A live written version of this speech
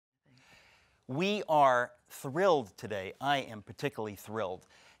We are thrilled today, I am particularly thrilled,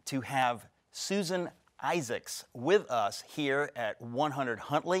 to have Susan Isaacs with us here at 100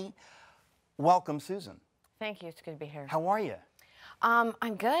 Huntley. Welcome, Susan. Thank you. It's good to be here. How are you? I'm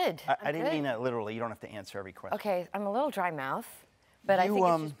good. I didn't mean that literally. You don't have to answer every question. Okay, I'm a little dry mouth, but I think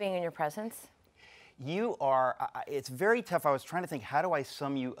it's just being in your presence. You are, it's very tough. I was trying to think, how do I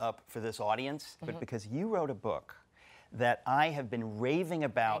sum you up for this audience? But because you wrote a book that I have been raving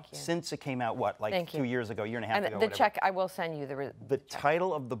about since it came out, what, like 2 years ago, year and a half ago? And the check, I will send you the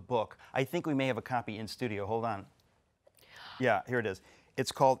title of the book, I think we may have a copy in studio. Hold on. Yeah, here it is.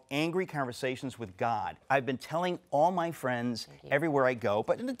 It's called Angry Conversations with God. I've been telling all my friends everywhere I go,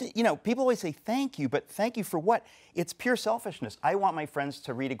 but you know, people always say thank you, but thank you for what? It's pure selfishness. I want my friends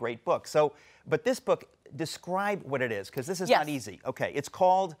to read a great book. So, but this book, describe what it is, because this is not easy. Okay, it's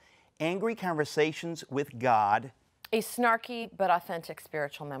called Angry Conversations with God. A snarky but authentic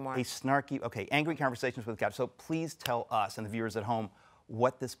spiritual memoir. A snarky, okay, Angry Conversations with God. So please tell us and the viewers at home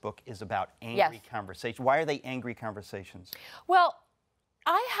what this book is about. Angry conversations. Why are they angry conversations? Well,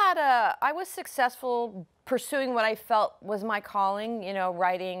 I was successful pursuing what I felt was my calling, you know,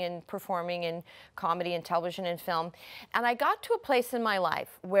 writing and performing in comedy and television and film. And I got to a place in my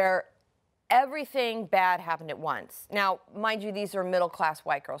life where everything bad happened at once. Now, mind you, these are middle-class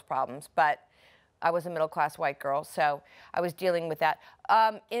white girls' problems, but I was a middle-class white girl, so I was dealing with that.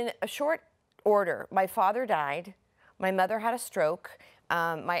 In a short order, my father died, my mother had a stroke,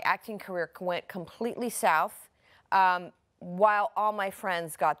 my acting career went completely south, while all my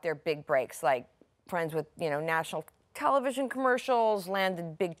friends got their big breaks, like friends with, you know, national television commercials,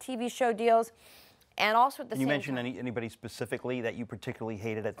 landed big TV show deals, and also at the same time. You mentioned anybody specifically that you particularly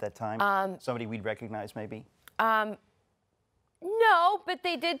hated at that time? Somebody we'd recognize, maybe? No, but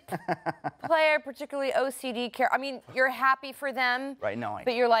they did play a particularly OCD character. I mean, you're happy for them, right? No,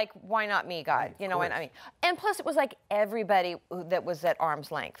 but you're like, why not me, God? Right, you know what I mean? And plus, it was like everybody that was at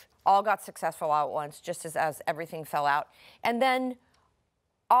arm's length all got successful all at once, just as everything fell out. And then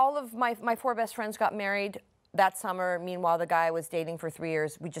all of my four best friends got married that summer. Meanwhile, the guy I was dating for 3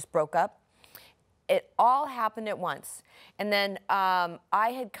 years, we just broke up. It all happened at once. And then I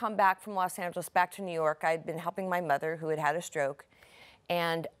had come back from Los Angeles back to New York. I had been helping my mother who had had a stroke.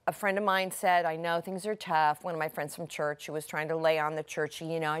 And a friend of mine said, I know things are tough. One of my friends from church who was trying to lay on the churchy,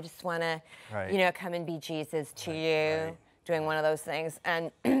 you know, I just want to, you know, come and be Jesus to you, doing one of those things.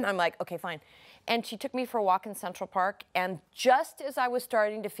 And I'm like, okay, fine. And she took me for a walk in Central Park. And just as I was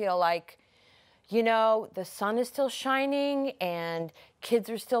starting to feel like, you know, the sun is still shining and kids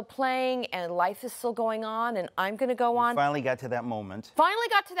are still playing and life is still going on and I'm going to go on. Finally got to that moment. Finally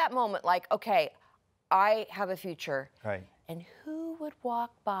got to that moment, like, okay, I have a future. Right. And who would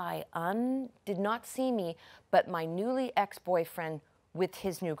walk by, did not see me, but my newly ex-boyfriend with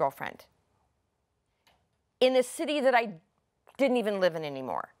his new girlfriend in a city that I didn't even live in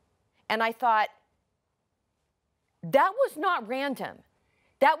anymore. And I thought, that was not random.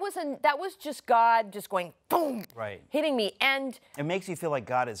 That was just God just going boom, hitting me, and it makes you feel like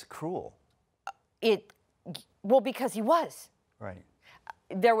God is cruel. Well, because he was. Right.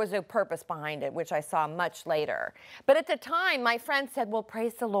 There was a purpose behind it, which I saw much later. But at the time, my friend said, "Well,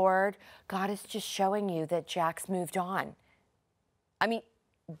 praise the Lord, God is just showing you that Jack's moved on." I mean,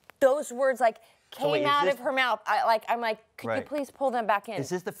 those words like came out of her mouth. I'm like, could you please pull them back in? Is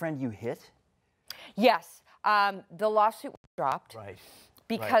this the friend you hit? Yes. The lawsuit was dropped. Right.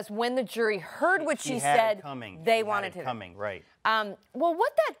 Because when the jury heard what she said, they wanted to. Well,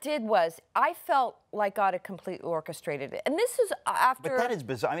 what that did was, I felt like God had completely orchestrated it. And this is after... But that is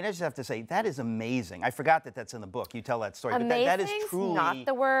bizarre. I mean, I just have to say, that is amazing. I forgot that that's in the book. You tell that story. Amazing, but that is truly... not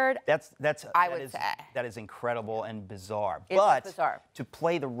the word I would say. That is incredible and bizarre. It is bizarre. To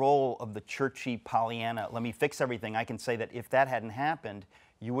play the role of the churchy Pollyanna, let me fix everything, I can say that if that hadn't happened,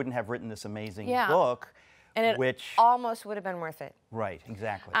 you wouldn't have written this amazing book. And it almost would have been worth it. Right,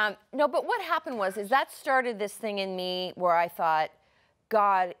 exactly. No, but what happened was, that started this thing in me where I thought,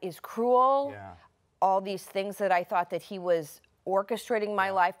 God is cruel. Yeah. All these things that I thought that he was orchestrating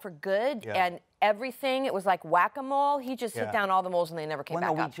my life for good, and everything, it was like whack-a-mole. He just hit down all the moles and they never came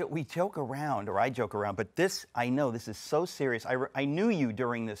back up. We joke around, or I joke around, but this, I know this is so serious. I knew you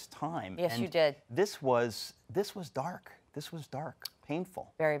during this time. Yes, you did. This was dark. This was dark,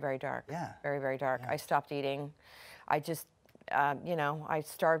 painful. Very, very dark. Yeah. Very, very dark. I stopped eating. I just, you know, I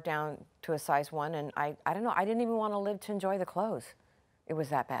starved down to a size 1, and I don't know, I didn't even want to live to enjoy the clothes. It was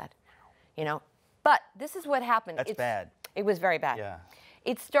that bad, you know. But this is what happened. That's bad. It was very bad. Yeah.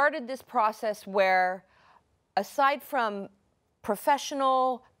 It started this process where, aside from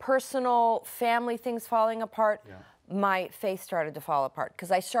professional, personal, family things falling apart, my faith started to fall apart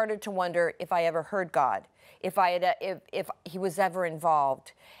because I started to wonder if I ever heard God, if he was ever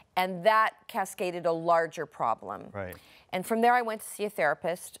involved, and that cascaded a larger problem. Right. And from there, I went to see a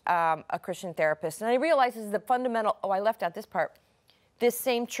therapist, a Christian therapist, and I realized this is the fundamental. Oh, I left out this part. This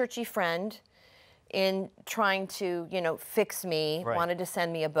same churchy friend, in trying to, fix me, wanted to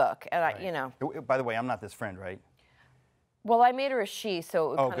send me a book, and By the way, I'm not this friend, right? Well, I made her a she, so it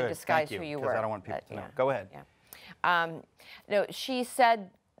would kind of disguise Thank who you, you because were. I don't want people to know. Yeah. Go ahead. Yeah. No, she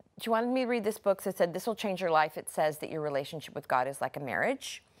said she wanted me to read this book. So it said, "This will change your life." It says that your relationship with God is like a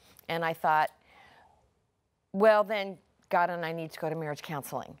marriage, and I thought, well, then God and I need to go to marriage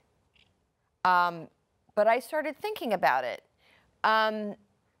counseling. But I started thinking about it.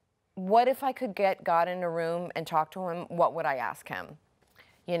 What if I could get God in a room and talk to him? What would I ask him?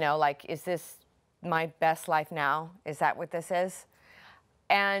 Like, is this my best life now? Is that what this is?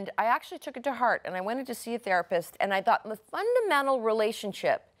 And I actually took it to heart, and I went in to see a therapist, and I thought the fundamental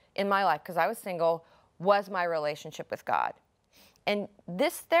relationship in my life, because I was single, was my relationship with God. And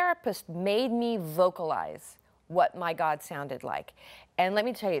this therapist made me vocalize what my God sounded like. And let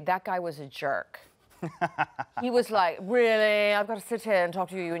me tell you, that guy was a jerk. He was like, really? I've got to sit here and talk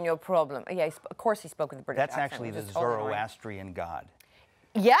to you and your problem. Yeah, of course he spoke with a British accent. That's actually the Zoroastrian God.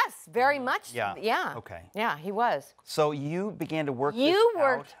 Yes, very much. Yeah. Yeah. Okay. Yeah, he was. So you began to work this out. You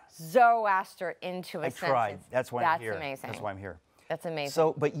worked Zoroaster into a sentence. I tried. That's why I'm here. That's amazing. That's why I'm here. That's amazing.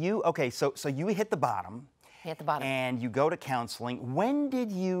 So, but you, okay, so you hit the bottom. Hit the bottom. And you go to counseling. When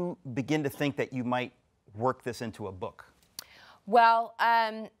did you begin to think that you might work this into a book? Well,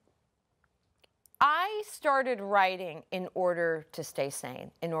 I started writing in order to stay sane,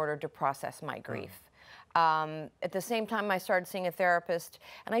 in order to process my grief. At the same time, I started seeing a therapist.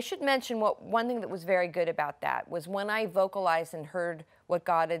 And I should mention one thing that was very good about that was when I vocalized and heard what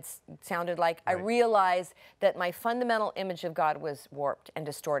God had sounded like, I realized that my fundamental image of God was warped and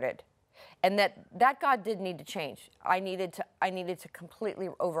distorted. And that God did need to change. I needed to completely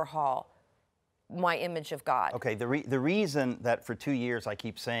overhaul my image of God. Okay, the reason that for 2 years I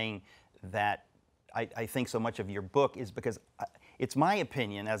keep saying that I think so much of your book is because it's my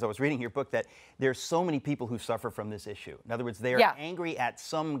opinion, as I was reading your book, that there's so many people who suffer from this issue. In other words, they are angry at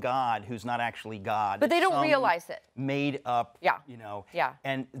some God who's not actually God. But they don't realize it. Made up, Yeah.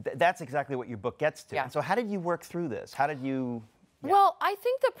 And that's exactly what your book gets to. Yeah. And so how did you work through this? How did you... Yeah. Well, I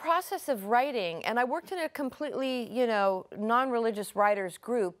think the process of writing, and I worked in a completely, non-religious writers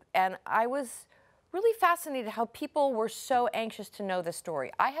group, and I was really fascinated how people were so anxious to know the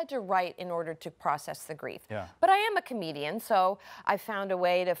story. I had to write in order to process the grief. Yeah. But I am a comedian, so I found a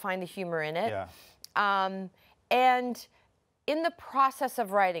way to find the humor in it. Yeah. And in the process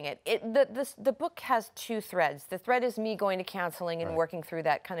of writing it, the book has two threads. The thread is me going to counseling and working through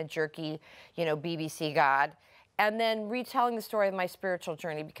that kind of jerky, BBC God, and then retelling the story of my spiritual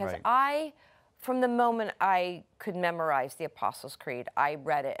journey, because from the moment I could memorize the Apostles' Creed, I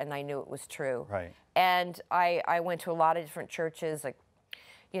read it and I knew it was true. Right. And I went to a lot of different churches, like,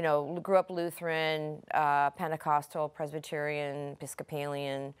 grew up Lutheran, Pentecostal, Presbyterian,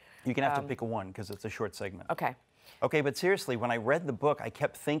 Episcopalian. You can have to pick one because it's a short segment. Okay. Okay, but seriously, when I read the book, I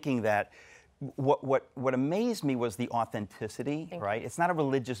kept thinking that what amazed me was the authenticity, right? It's not a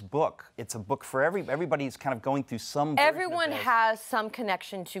religious book. It's a book for everybody's kind of going through some version Everyone of this. has some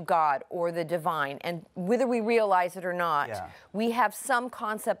connection to God or the divine, and whether we realize it or not, we have some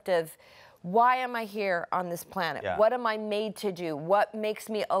concept of, why am I here on this planet? Yeah. What am I made to do? What makes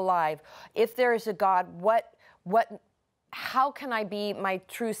me alive? If there is a God, how can I be my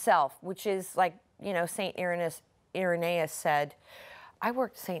true self? Which is like, St. Irenaeus said. I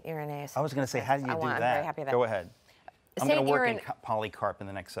worked St. Irenaeus. I was going to say, how do you do that? I'm very happy with that. Go ahead. I'm going to work in Polycarp in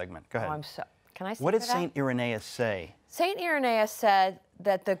the next segment. Go ahead. Can I say What did St. Irenaeus say? St. Irenaeus said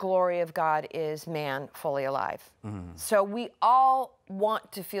that the glory of God is man fully alive. So we all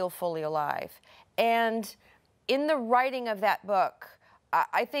want to feel fully alive. And in the writing of that book,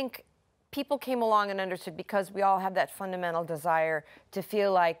 I think people came along and understood, because we all have that fundamental desire to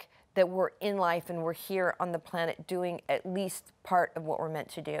feel like that we're in life and we're here on the planet doing at least part of what we're meant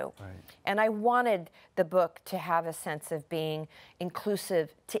to do. Right. And I wanted the book to have a sense of being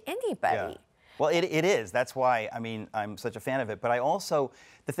inclusive to anybody. Yeah. Well, it is. That's why, I'm such a fan of it. But I also,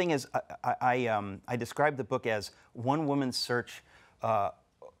 the thing is, I described the book as one woman's search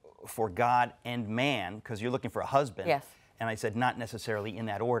for God and man, because you're looking for a husband. Yes. And I said, not necessarily in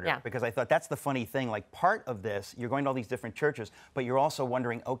that order, Yeah. because I thought that's the funny thing. Like, part of this, you're going to all these different churches, but you're also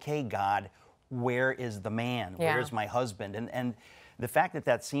wondering, okay, God, where is the man? Yeah. Where's my husband? And the fact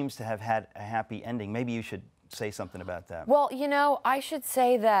that seems to have had a happy ending, maybe you should say something about that. Well, I should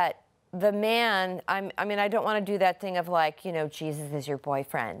say that the man, I mean, I don't want to do that thing of like, you know, Jesus is your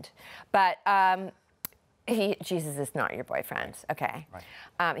boyfriend, but Jesus is not your boyfriend, okay?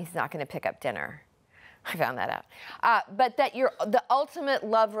 Right. He's not going to pick up dinner. I found that out. But that the ultimate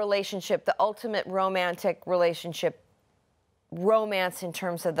love relationship, the ultimate romantic relationship, romance in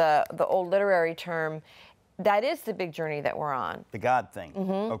terms of the old literary term, that is the big journey that we're on. The God thing.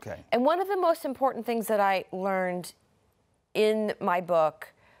 Mm-hmm. Okay. And one of the most important things that I learned in my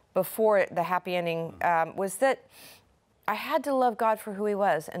book before the happy ending was that I had to love God for who he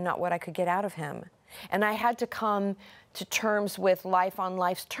was and not what I could get out of him. And I had to come to terms with life on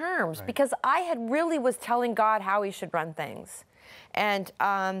life's terms, right, because I had really was telling God how he should run things. And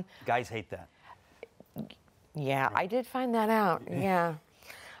guys hate that. Yeah, I did find that out. Yeah.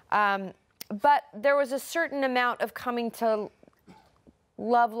 But there was a certain amount of coming to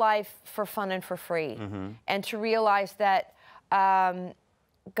love life for fun and for free, and to realize that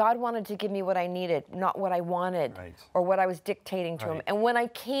God wanted to give me what I needed, not what I wanted, right, or what I was dictating to him. And when I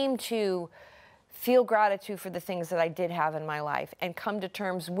came to feel gratitude for the things that I did have in my life and come to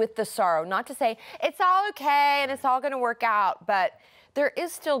terms with the sorrow, not to say it's all okay and it's all going to work out, but there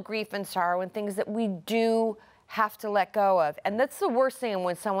is still grief and sorrow and things that we do have to let go of. And that's the worst thing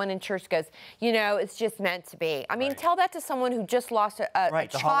when someone in church goes, you know, it's just meant to be. I mean, right, tell that to someone who just lost a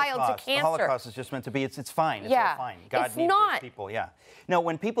child to cancer. The Holocaust is just meant to be. It's fine. It's all fine. God it's needs not. those people. Yeah. No,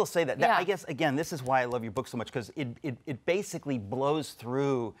 when people say that, I guess, again, this is why I love your book so much, because it basically blows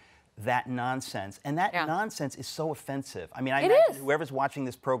through that nonsense. And that nonsense is so offensive. I mean, I imagine whoever's watching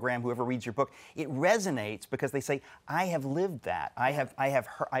this program, whoever reads your book, it resonates because they say, I have lived that.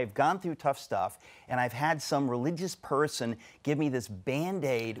 I've gone through tough stuff, and I've had some religious person give me this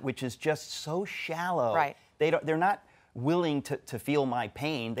Band-Aid, which is just so shallow. Right. They're not willing to feel my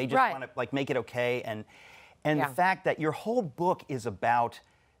pain. They just want to like make it okay. And the fact that your whole book is about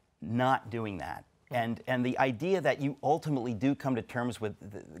not doing that. And the idea that you ultimately do come to terms with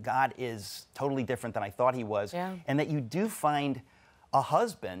God is totally different than I thought he was, and that you do find a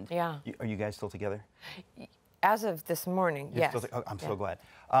husband. Yeah. Are you guys still together? As of this morning, yes. I'm so glad.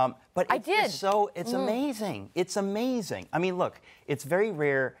 But it's amazing. It's amazing. I mean, look, it's very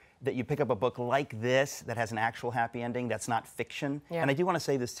rare that you pick up a book like this that has an actual happy ending that's not fiction. Yeah. And I do want to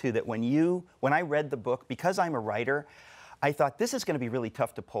say this too, that when I read the book, because I'm a writer, I thought this is going to be really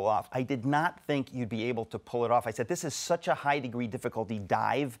tough to pull off. I did not think you'd be able to pull it off. I said, this is such a high degree difficulty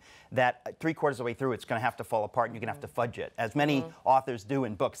dive that 3/4 of the way through, it's going to have to fall apart and you're going to have to fudge it. As many authors do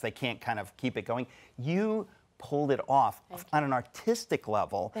in books, they can't kind of keep it going. You pulled it off on an artistic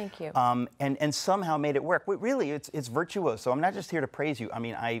level. Thank you. And somehow made it work. Really, it's virtuoso. I'm not just here to praise you. I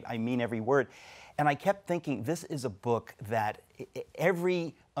mean, I mean every word. And I kept thinking, this is a book that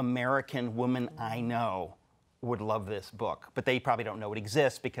every American woman I know would love this book, but they probably don't know it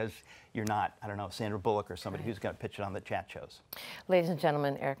exists because you're not, I don't know, Sandra Bullock or somebody who's going to pitch it on the chat shows. Ladies and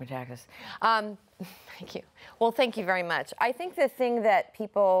gentlemen, Eric Matakis. Thank you. Well, thank you very much. I think the thing that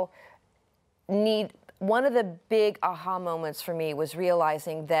people need, one of the big aha moments for me was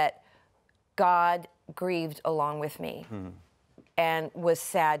realizing that God grieved along with me and was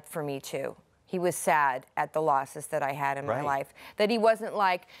sad for me too. He was sad at the losses that I had in my life. That he wasn't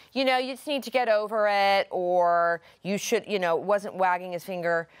like, you know, you just need to get over it, or you should, you know, wasn't wagging his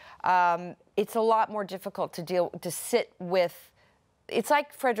finger. It's a lot more difficult to sit with. It's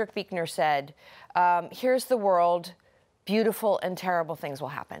like Frederick Buechner said, here's the world, beautiful and terrible things will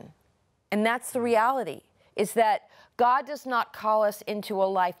happen. And that's the reality, is that God does not call us into a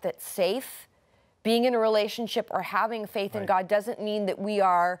life that's safe. Being in a relationship or having faith in God doesn't mean that we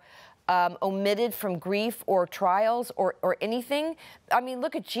are omitted from grief or trials or anything. I mean,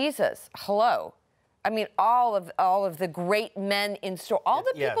 look at Jesus. Hello. I mean, all of the great men in story, all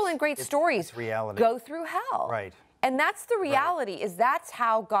the people in great stories go through hell. Right. And that's the reality, is that's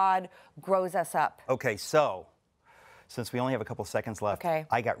how God grows us up. Okay, so since we only have a couple seconds left,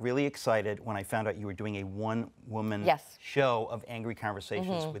 I got really excited when I found out you were doing a one-woman show of angry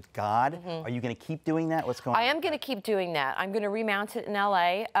conversations with God. Are you going to keep doing that? What's going on? I am going to keep doing that. I'm going to remount it in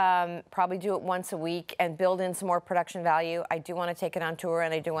LA, probably do it once a week and build in some more production value. I do want to take it on tour,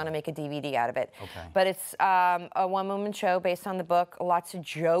 and I do want to make a DVD out of it. Okay. But it's a one-woman show based on the book, lots of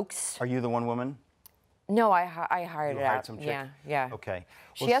jokes. Are you the one woman? No, I hired it out. Some chick? Yeah. Okay.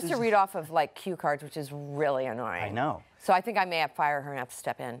 Well, she has to read off of like cue cards, which is really annoying. I know. So I think I may have fired her and have to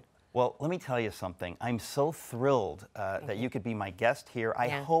step in. Well, let me tell you something. I'm so thrilled that you could be my guest here. I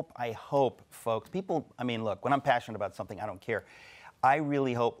hope, folks, people, I mean, look, when I'm passionate about something, I don't care. I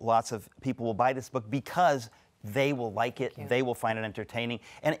really hope lots of people will buy this book because they will like it, they will find it entertaining,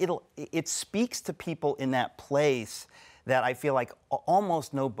 and it speaks to people in that place that I feel like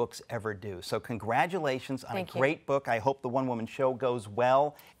almost no books ever do. So congratulations on a great book. I hope the One Woman Show goes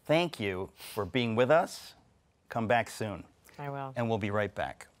well. Thank you for being with us. Come back soon. I will. And we'll be right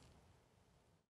back.